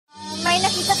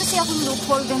nakita kasi akong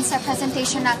loophole dun sa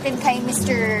presentation natin kay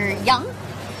Mr. Young.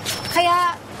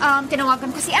 Kaya,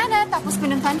 tinawagan ko si Ana, tapos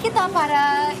pinuntahan kita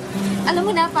para, alam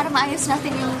mo na, para maayos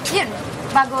natin yung, yun,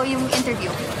 bago yung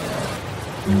interview.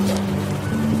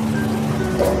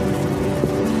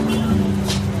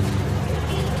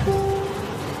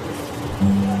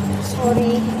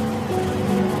 Sorry.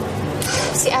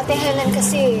 Si Ate Helen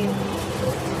kasi...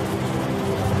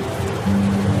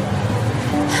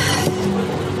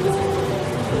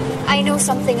 I know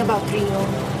something about Rio.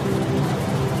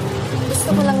 Gusto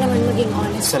ko lang naman maging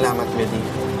honest. Salamat, Billy.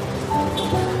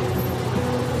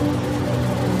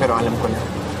 Pero alam ko na.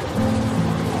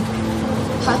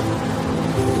 Ha?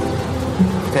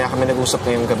 Kaya kami nag-usap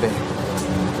ngayong gabi.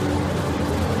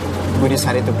 We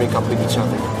decided to break up with each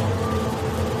other.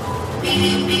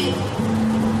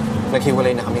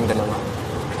 Naghiwalay na kaming dalawa.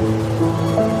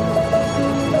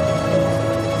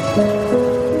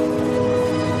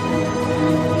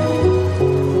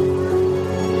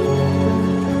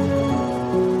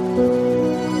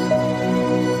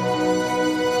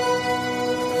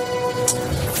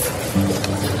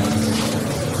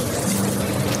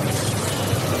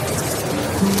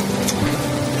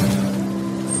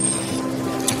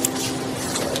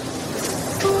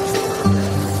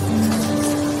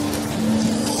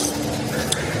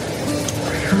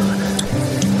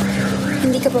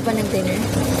 Hindi ka pa ba nag-dinner?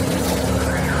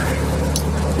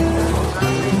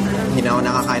 Hindi na ako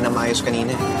nakakain ng maayos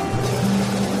kanina.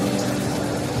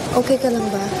 Okay ka lang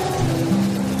ba?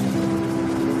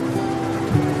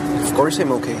 Of course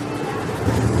I'm okay.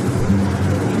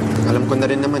 Alam ko na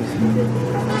rin naman eh.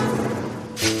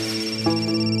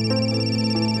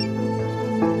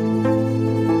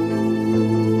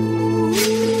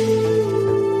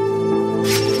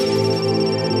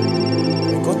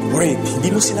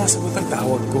 Hindi mo sinasagot ang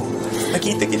tawag ko.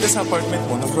 Nakita kita sa apartment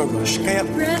mo, nag-rush, kaya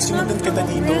sinundan kita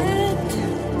dito.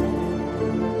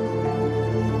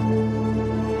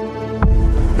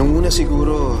 Nung una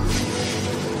siguro,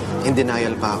 in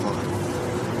denial pa ako.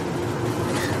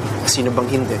 Sino bang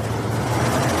hindi?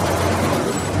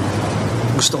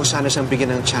 Gusto ko sana siyang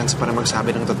bigyan ng chance para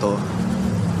magsabi ng totoo.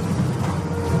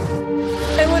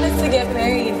 I want us to get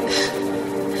married.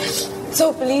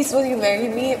 So please, will you marry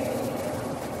me?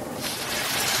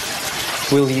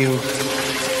 Will you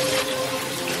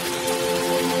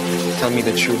tell me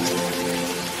the truth?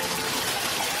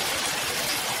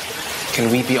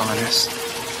 Can we be honest?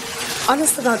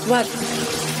 Honest about what?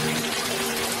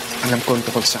 Alam ko ang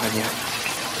tungkol sa kanya.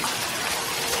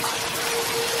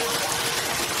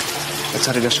 At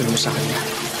sa relasyon mo sa kanya.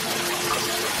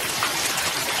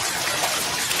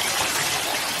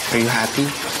 Are you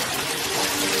happy?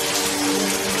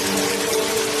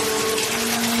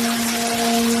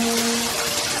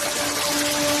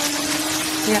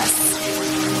 Yes.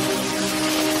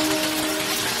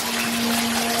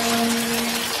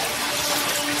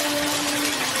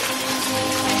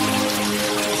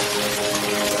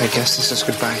 I guess this is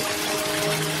goodbye.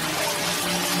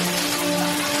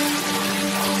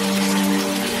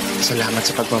 Salamat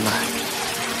sa pagmamahal.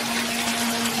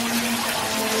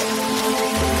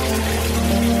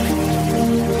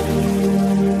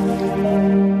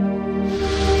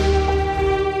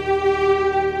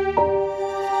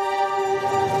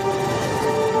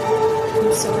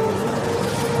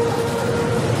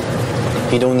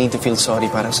 You don't need to feel sorry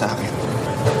para sa akin.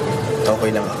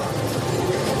 Okay lang ako.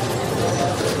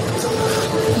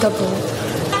 Gabo.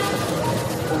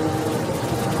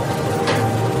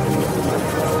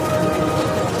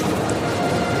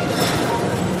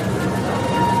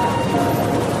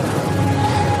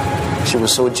 She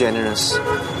was so generous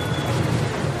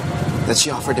that she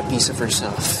offered a piece of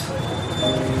herself.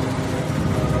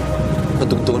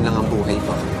 Madugtungan lang ang buhay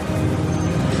ko.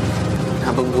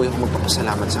 Habang buhay ako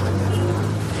magpapasalamat sa kanya.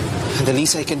 And the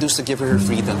least I can do is to give her her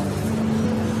freedom.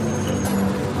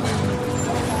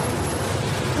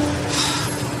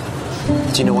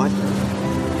 But you know what?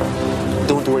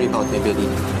 Don't worry about me, Billy.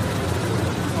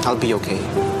 I'll be okay.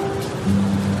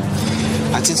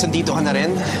 At since nandito ka na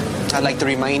rin, I'd like to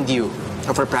remind you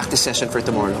of our practice session for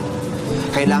tomorrow.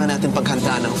 Kailangan natin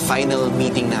paghandaan ang final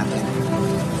meeting natin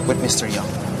with Mr. Young.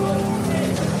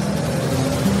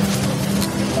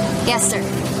 Yes, sir.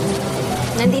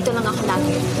 Nandito lang ako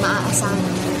lagi. Maaasahan.